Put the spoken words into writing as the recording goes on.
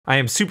I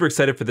am super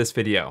excited for this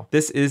video.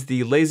 This is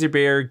the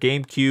LaserBear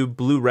GameCube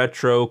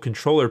BlueRetro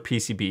controller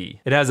PCB.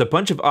 It has a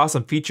bunch of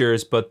awesome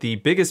features, but the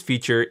biggest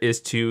feature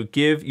is to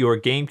give your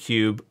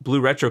GameCube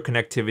BlueRetro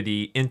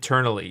connectivity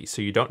internally,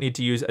 so you don't need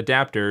to use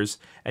adapters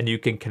and you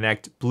can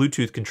connect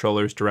Bluetooth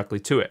controllers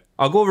directly to it.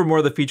 I'll go over more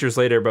of the features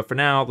later, but for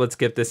now, let's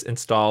get this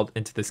installed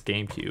into this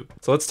GameCube.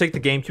 So let's take the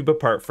GameCube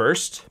apart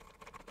first.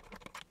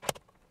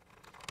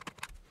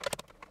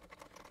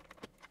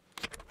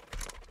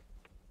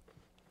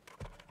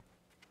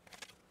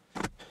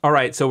 All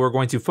right, so we're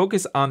going to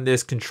focus on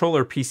this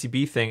controller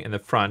PCB thing in the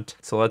front.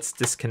 So let's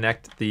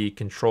disconnect the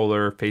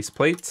controller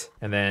faceplate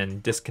and then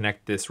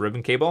disconnect this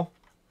ribbon cable.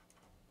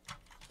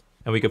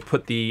 And we could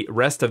put the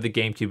rest of the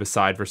GameCube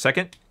aside for a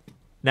second.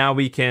 Now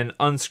we can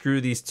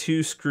unscrew these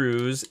two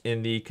screws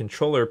in the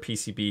controller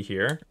PCB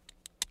here.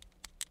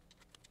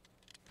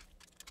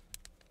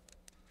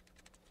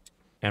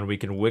 And we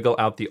can wiggle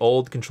out the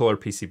old controller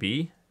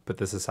PCB. Put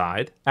this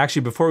aside.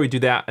 Actually, before we do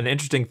that, an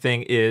interesting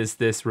thing is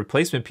this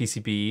replacement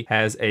PCB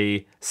has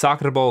a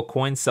socketable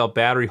coin cell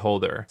battery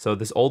holder. So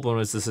this old one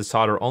was a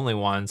solder only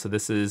one, so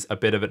this is a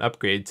bit of an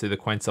upgrade to the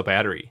coin cell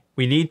battery.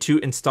 We need to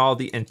install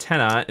the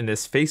antenna in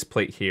this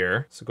faceplate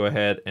here. So go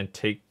ahead and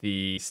take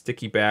the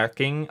sticky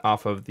backing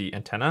off of the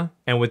antenna.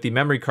 And with the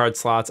memory card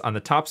slots on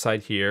the top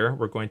side here,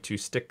 we're going to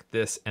stick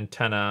this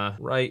antenna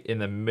right in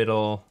the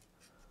middle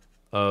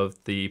of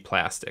the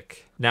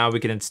plastic. Now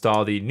we can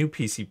install the new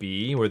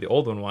PCB where the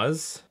old one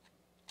was.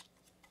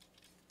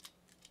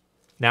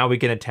 Now we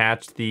can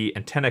attach the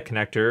antenna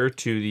connector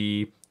to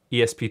the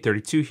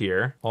ESP32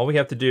 here. All we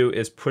have to do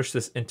is push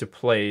this into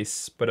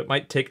place, but it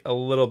might take a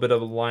little bit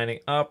of lining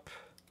up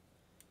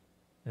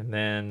and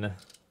then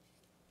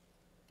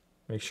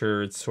make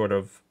sure it's sort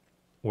of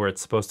where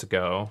it's supposed to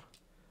go.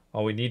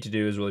 All we need to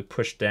do is really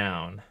push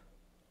down.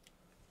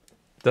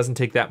 Doesn't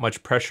take that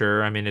much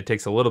pressure. I mean, it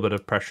takes a little bit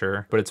of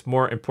pressure, but it's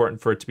more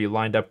important for it to be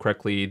lined up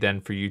correctly than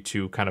for you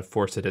to kind of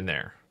force it in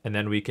there. And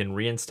then we can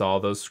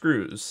reinstall those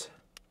screws.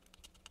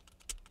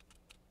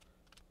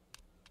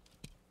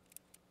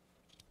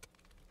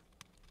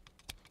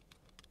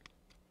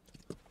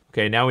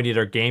 Okay, now we need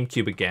our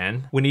GameCube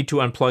again. We need to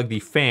unplug the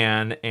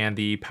fan and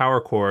the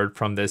power cord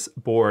from this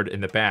board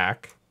in the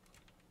back.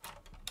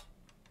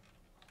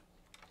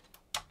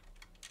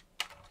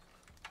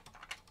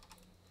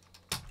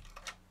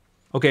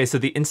 Okay, so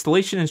the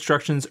installation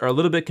instructions are a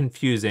little bit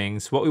confusing.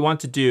 So what we want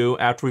to do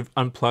after we've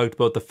unplugged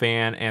both the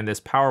fan and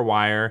this power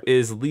wire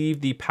is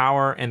leave the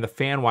power and the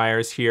fan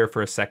wires here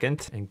for a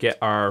second and get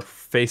our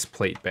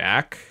faceplate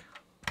back.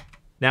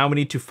 Now we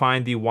need to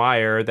find the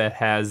wire that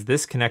has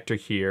this connector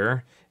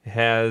here. It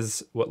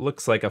has what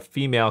looks like a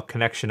female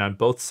connection on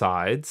both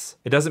sides.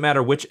 It doesn't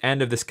matter which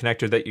end of this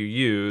connector that you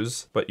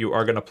use, but you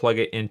are gonna plug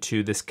it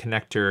into this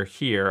connector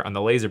here on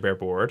the LaserBear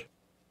board.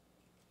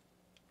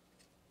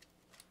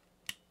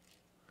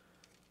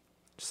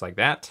 Just like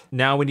that.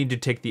 Now we need to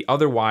take the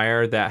other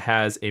wire that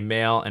has a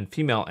male and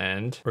female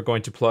end. We're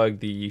going to plug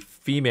the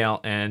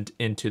female end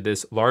into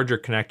this larger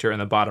connector in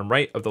the bottom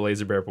right of the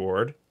LaserBear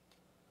board.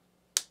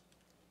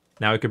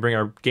 Now we can bring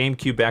our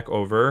GameCube back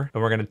over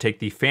and we're going to take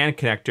the fan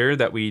connector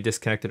that we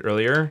disconnected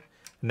earlier,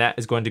 and that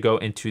is going to go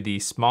into the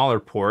smaller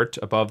port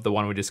above the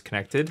one we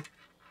disconnected.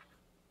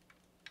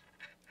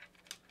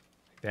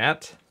 Like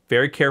that.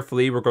 Very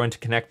carefully, we're going to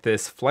connect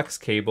this flex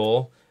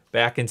cable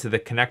back into the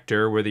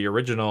connector where the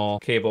original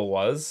cable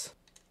was.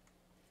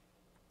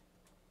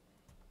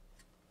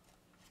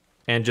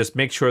 And just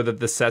make sure that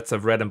the sets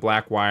of red and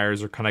black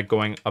wires are kind of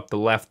going up the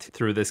left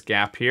through this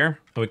gap here.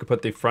 And we can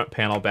put the front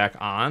panel back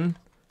on.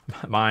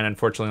 Mine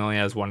unfortunately only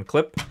has one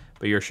clip,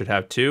 but yours should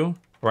have two.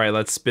 All right,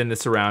 let's spin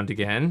this around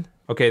again.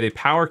 Okay, the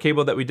power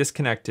cable that we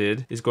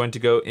disconnected is going to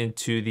go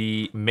into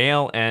the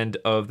male end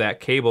of that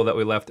cable that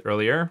we left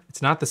earlier.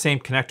 It's not the same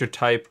connector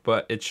type,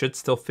 but it should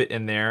still fit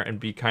in there and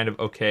be kind of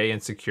okay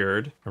and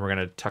secured. And we're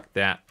gonna tuck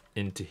that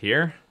into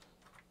here,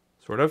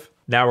 sort of.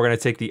 Now we're gonna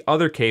take the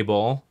other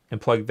cable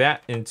and plug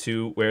that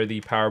into where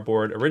the power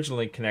board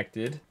originally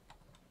connected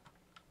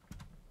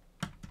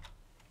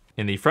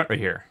in the front right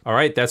here. All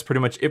right, that's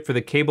pretty much it for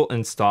the cable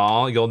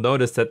install. You'll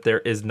notice that there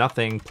is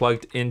nothing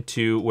plugged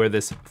into where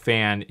this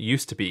fan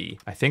used to be.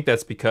 I think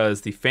that's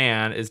because the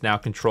fan is now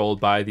controlled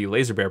by the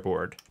LaserBear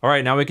board. All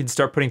right, now we can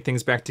start putting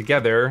things back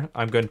together.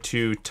 I'm going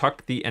to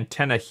tuck the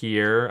antenna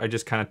here. I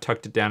just kind of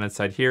tucked it down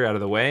inside here out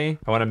of the way.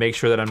 I want to make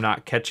sure that I'm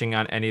not catching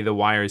on any of the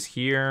wires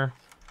here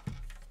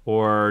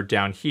or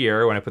down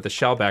here when I put the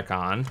shell back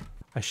on.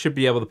 I should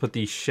be able to put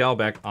the shell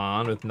back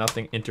on with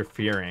nothing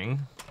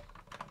interfering.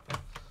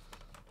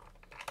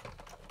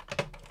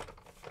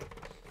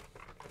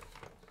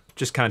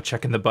 Just kind of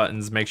checking the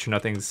buttons, make sure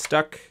nothing's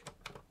stuck.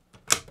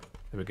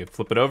 Then we can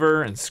flip it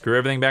over and screw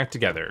everything back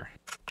together.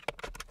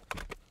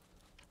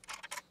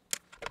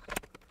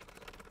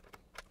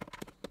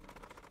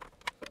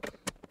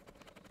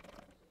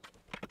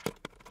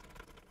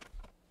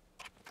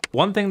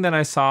 One thing that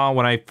I saw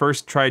when I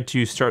first tried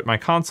to start my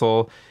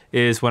console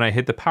is when I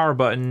hit the power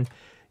button,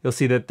 you'll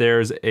see that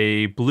there's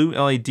a blue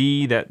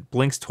LED that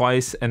blinks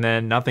twice and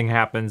then nothing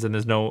happens and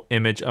there's no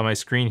image on my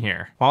screen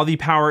here. While the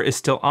power is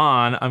still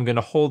on, I'm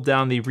gonna hold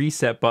down the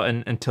reset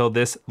button until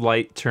this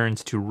light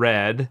turns to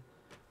red.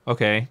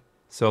 Okay.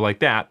 So like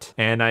that,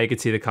 and now you can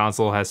see the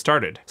console has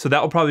started. So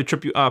that will probably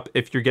trip you up.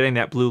 If you're getting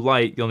that blue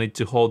light, you'll need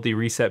to hold the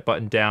reset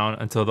button down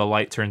until the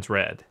light turns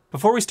red.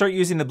 Before we start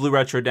using the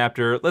BlueRetro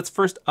adapter, let's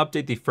first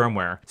update the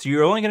firmware. So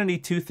you're only gonna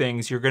need two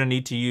things. You're gonna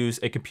need to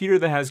use a computer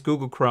that has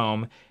Google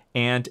Chrome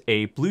and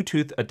a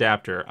Bluetooth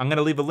adapter. I'm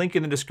gonna leave a link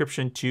in the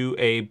description to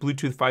a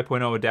Bluetooth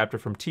 5.0 adapter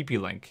from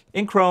TP-Link.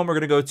 In Chrome, we're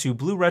gonna go to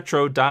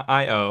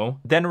BlueRetro.io.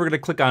 Then we're gonna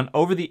click on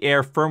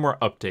over-the-air firmware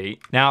update.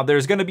 Now,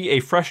 there's gonna be a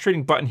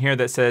frustrating button here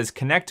that says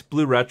connect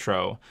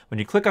BlueRetro. When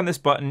you click on this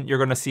button, you're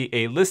gonna see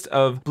a list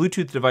of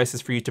Bluetooth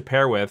devices for you to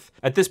pair with.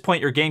 At this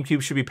point, your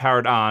GameCube should be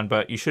powered on,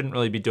 but you shouldn't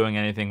really be doing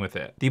anything with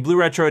it. The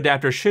BlueRetro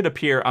adapter should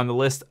appear on the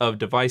list of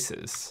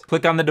devices.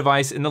 Click on the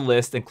device in the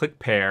list and click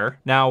pair.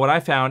 Now, what I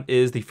found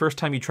is the first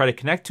time you try to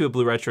connect to a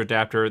BlueRetro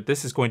adapter,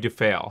 this is going to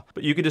fail.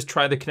 But you could just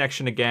try the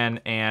connection again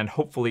and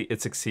hopefully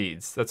it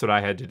succeeds. That's what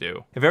I had to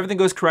do. If everything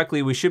goes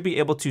correctly, we should be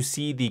able to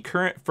see the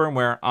current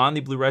firmware on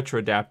the BlueRetro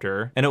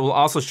adapter, and it will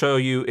also show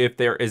you if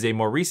there is a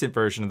more recent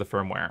version of the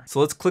firmware.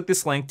 So let's click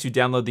this link to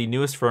download the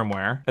newest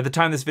firmware. At the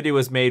time this video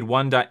was made,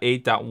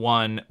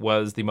 1.8.1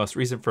 was the most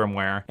recent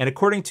firmware, and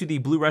according to the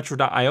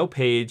BlueRetro.io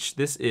page,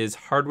 this is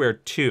hardware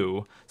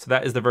 2, so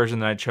that is the version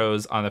that I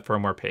chose on the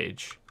firmware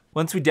page.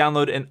 Once we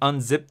download and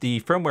unzip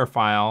the firmware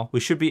file, we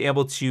should be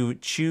able to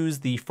choose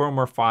the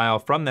firmware file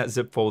from that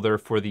zip folder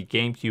for the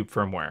GameCube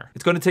firmware.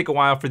 It's going to take a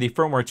while for the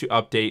firmware to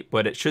update,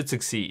 but it should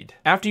succeed.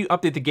 After you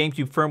update the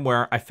GameCube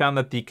firmware, I found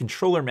that the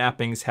controller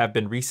mappings have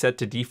been reset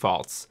to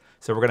defaults.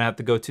 So we're gonna have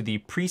to go to the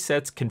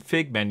presets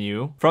config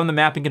menu. From the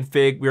mapping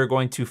config, we are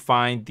going to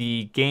find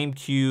the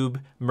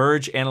GameCube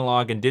merge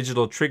analog and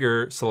digital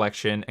trigger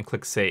selection and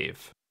click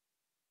save.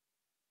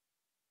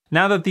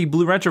 Now that the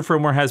BlueRetro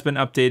firmware has been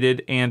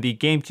updated and the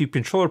GameCube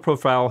controller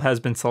profile has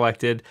been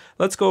selected,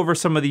 let's go over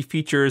some of the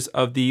features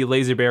of the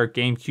LaserBear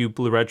GameCube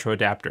BlueRetro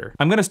adapter.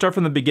 I'm gonna start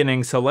from the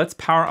beginning, so let's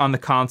power on the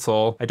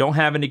console. I don't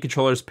have any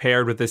controllers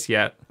paired with this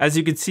yet. As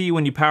you can see,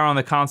 when you power on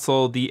the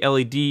console, the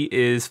LED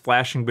is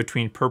flashing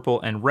between purple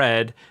and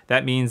red.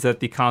 That means that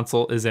the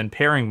console is in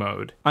pairing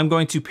mode. I'm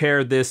going to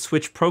pair this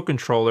Switch Pro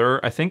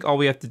controller. I think all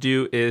we have to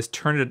do is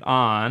turn it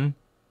on.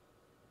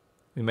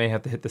 We may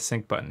have to hit the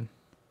sync button.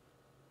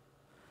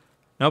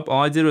 Nope,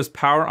 all I did was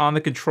power on the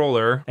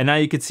controller, and now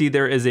you can see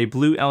there is a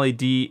blue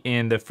LED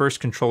in the first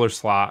controller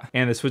slot,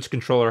 and the Switch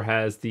controller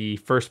has the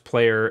first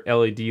player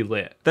LED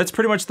lit. That's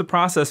pretty much the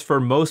process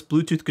for most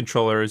Bluetooth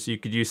controllers. You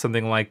could use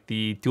something like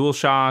the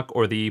DualShock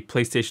or the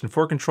PlayStation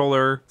 4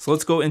 controller. So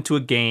let's go into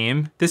a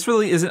game. This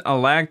really isn't a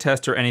lag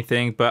test or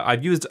anything, but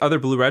I've used other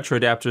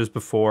BlueRetro adapters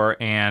before,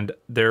 and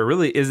there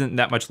really isn't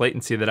that much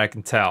latency that I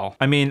can tell.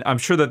 I mean, I'm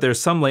sure that there's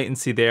some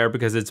latency there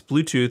because it's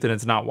Bluetooth and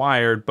it's not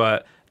wired,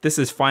 but this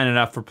is fine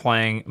enough for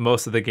playing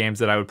most of the games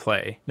that I would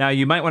play. Now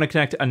you might want to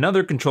connect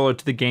another controller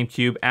to the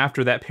GameCube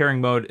after that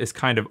pairing mode is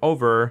kind of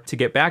over. To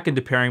get back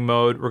into pairing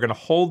mode, we're going to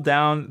hold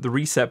down the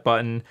reset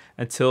button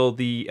until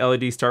the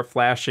LEDs start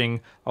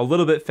flashing a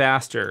little bit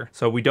faster.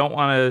 So we don't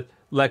want to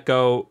let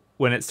go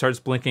when it starts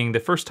blinking the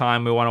first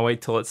time. We want to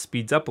wait till it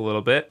speeds up a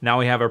little bit. Now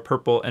we have our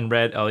purple and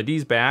red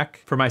LEDs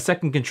back. For my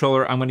second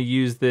controller, I'm going to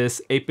use this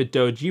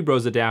 8BitDo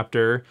G-Bros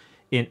adapter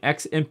in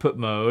X input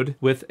mode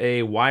with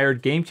a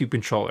wired GameCube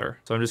controller.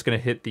 So I'm just gonna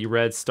hit the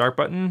red start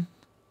button.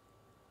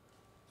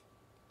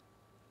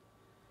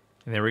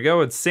 And there we go,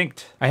 it's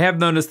synced. I have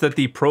noticed that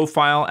the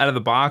profile out of the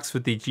box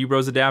with the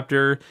G-Bros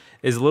adapter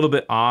is a little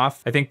bit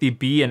off. I think the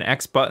B and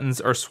X buttons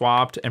are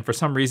swapped, and for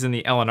some reason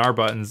the L and R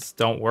buttons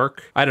don't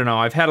work. I don't know,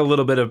 I've had a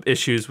little bit of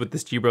issues with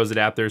this G-Bros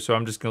adapter, so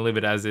I'm just gonna leave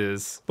it as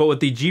is. But with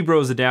the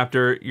G-Bros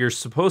adapter, you're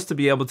supposed to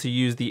be able to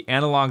use the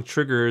analog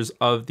triggers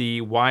of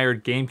the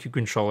wired GameCube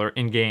controller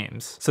in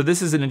games. So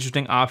this is an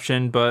interesting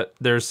option, but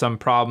there's some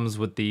problems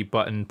with the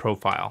button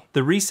profile.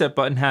 The reset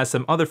button has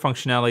some other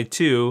functionality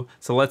too,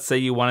 so let's say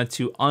you wanted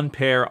to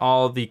unpair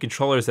all of the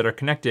controllers that are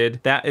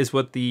connected. That is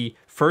what the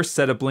first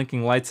set of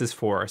blinking lights is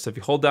for. So if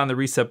you hold down the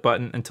reset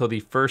button until the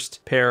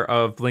first pair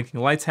of blinking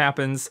lights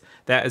happens,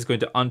 that is going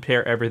to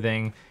unpair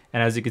everything.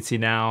 And as you can see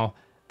now,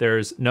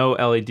 there's no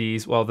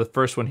LEDs. Well, the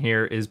first one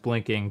here is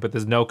blinking, but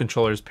there's no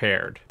controllers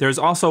paired. There's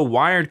also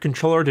wired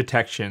controller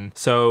detection.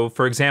 So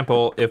for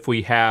example, if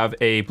we have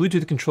a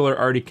Bluetooth controller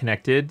already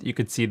connected, you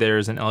could see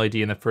there's an LED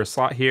in the first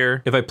slot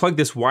here. If I plug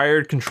this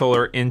wired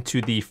controller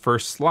into the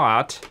first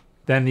slot,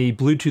 then the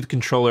Bluetooth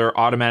controller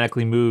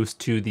automatically moves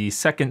to the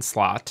second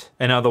slot,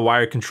 and now the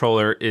wired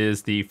controller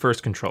is the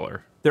first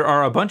controller. There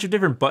are a bunch of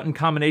different button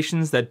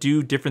combinations that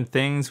do different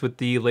things with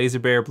the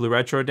LaserBear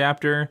BlueRetro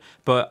adapter,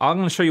 but I'm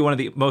going to show you one of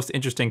the most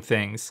interesting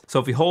things. So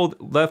if we hold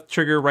left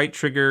trigger, right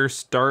trigger,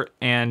 start,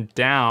 and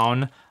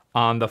down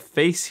on the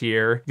face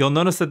here, you'll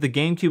notice that the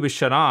GameCube is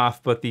shut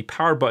off, but the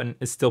power button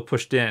is still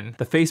pushed in.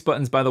 The face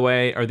buttons, by the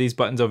way, are these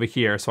buttons over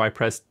here. So I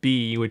pressed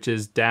B, which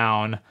is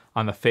down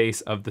on the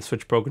face of the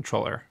Switch Pro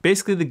controller.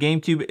 Basically, the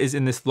GameCube is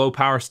in this low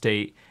power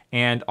state,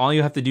 and all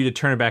you have to do to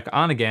turn it back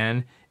on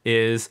again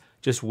is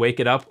just wake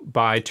it up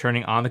by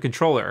turning on the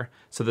controller.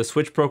 So the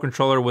Switch Pro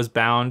controller was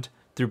bound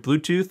through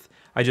Bluetooth.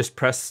 I just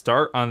pressed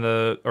start on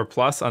the, or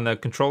plus on the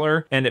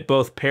controller, and it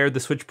both paired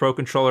the Switch Pro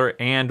controller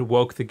and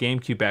woke the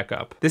GameCube back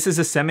up. This is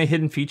a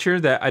semi-hidden feature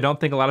that I don't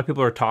think a lot of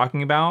people are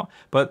talking about,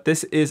 but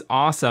this is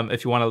awesome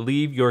if you want to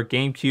leave your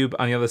GameCube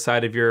on the other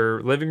side of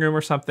your living room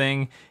or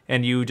something,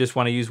 and you just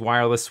want to use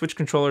wireless Switch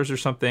controllers or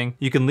something.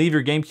 You can leave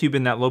your GameCube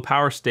in that low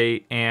power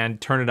state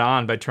and turn it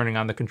on by turning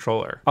on the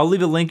controller. I'll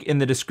leave a link in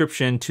the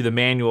description to the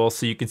manual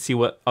so you can see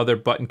what other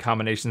button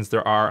combinations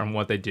there are and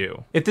what they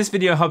do. If this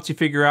video helps you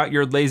figure out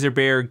your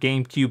LaserBear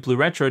GameCube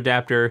BlueRetro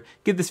adapter,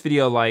 give this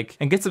video a like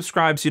and get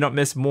subscribed so you don't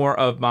miss more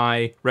of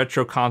my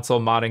retro console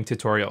modding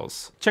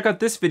tutorials. Check out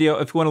this video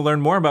if you want to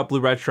learn more about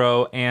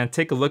BlueRetro and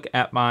take a look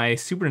at my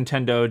Super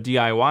Nintendo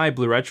DIY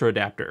BlueRetro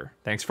adapter.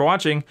 Thanks for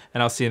watching,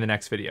 and I'll see you in the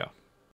next video.